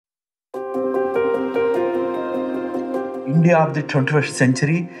India of the 21st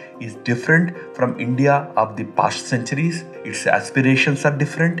century is different from India of the past centuries. Its aspirations are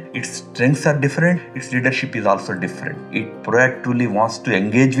different, its strengths are different, its leadership is also different. It proactively wants to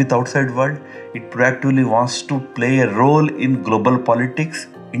engage with outside world. It proactively wants to play a role in global politics.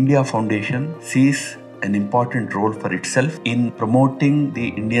 India Foundation sees an important role for itself in promoting the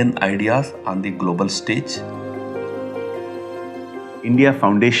Indian ideas on the global stage. India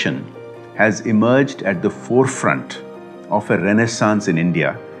Foundation has emerged at the forefront of a renaissance in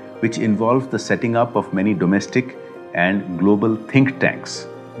India, which involves the setting up of many domestic and global think tanks.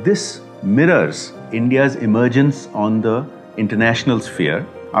 This mirrors India's emergence on the international sphere.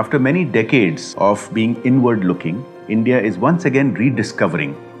 After many decades of being inward-looking, India is once again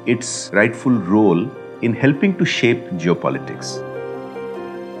rediscovering its rightful role in helping to shape geopolitics.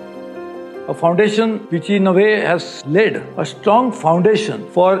 A foundation which in a way has laid a strong foundation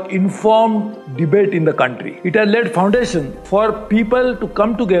for informed debate in the country. It has laid foundation for people to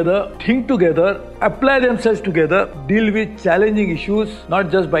come together, think together, apply themselves together, deal with challenging issues not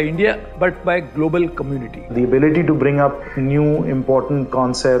just by India but by global community. The ability to bring up new important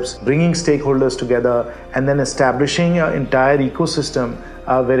concepts, bringing stakeholders together and then establishing an entire ecosystem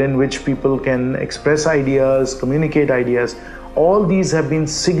wherein which people can express ideas, communicate ideas. All these have been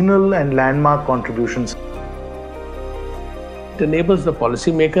signal and landmark contributions. It enables the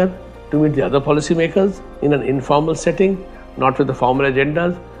policymaker to meet the other policymakers in an informal setting, not with the formal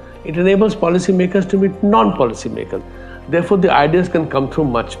agendas. It enables policymakers to meet non-policymakers. Therefore, the ideas can come through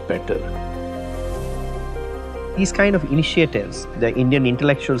much better. These kind of initiatives, the Indian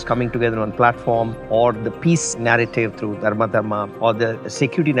intellectuals coming together on platform, or the peace narrative through Dharma, or the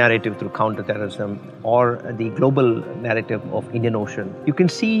security narrative through counterterrorism, or the global narrative of Indian Ocean, you can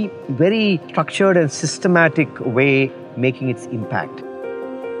see very structured and systematic way making its impact.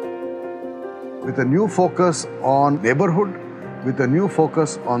 With a new focus on neighborhood, with a new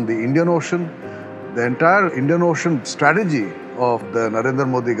focus on the Indian Ocean, the entire Indian Ocean strategy of the Narendra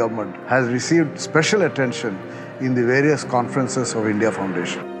Modi government has received special attention in the various conferences of India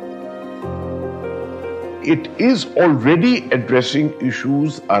Foundation. It is already addressing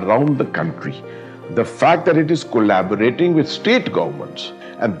issues around the country. The fact that it is collaborating with state governments,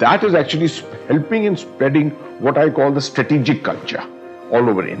 and that is actually helping in spreading what I call the strategic culture all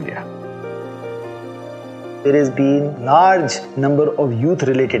over India. There has been large number of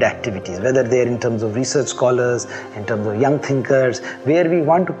youth-related activities, whether they are in terms of research scholars, in terms of young thinkers, where we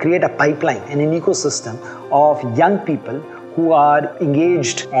want to create a pipeline and an ecosystem of young people who are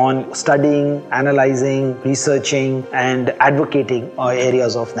engaged on studying, analyzing, researching, and advocating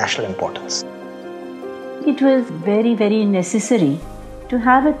areas of national importance. It was very, very necessary to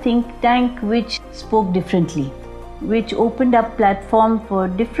have a think tank which spoke differently, which opened up platform for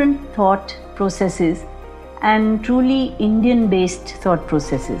different thought processes and truly Indian-based thought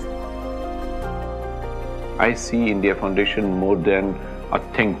processes. I see India Foundation more than a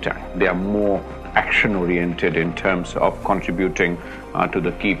think tank. They are more action-oriented in terms of contributing to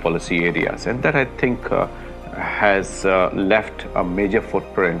the key policy areas, and that I think has left a major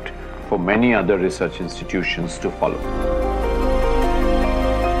footprint for many other research institutions to follow.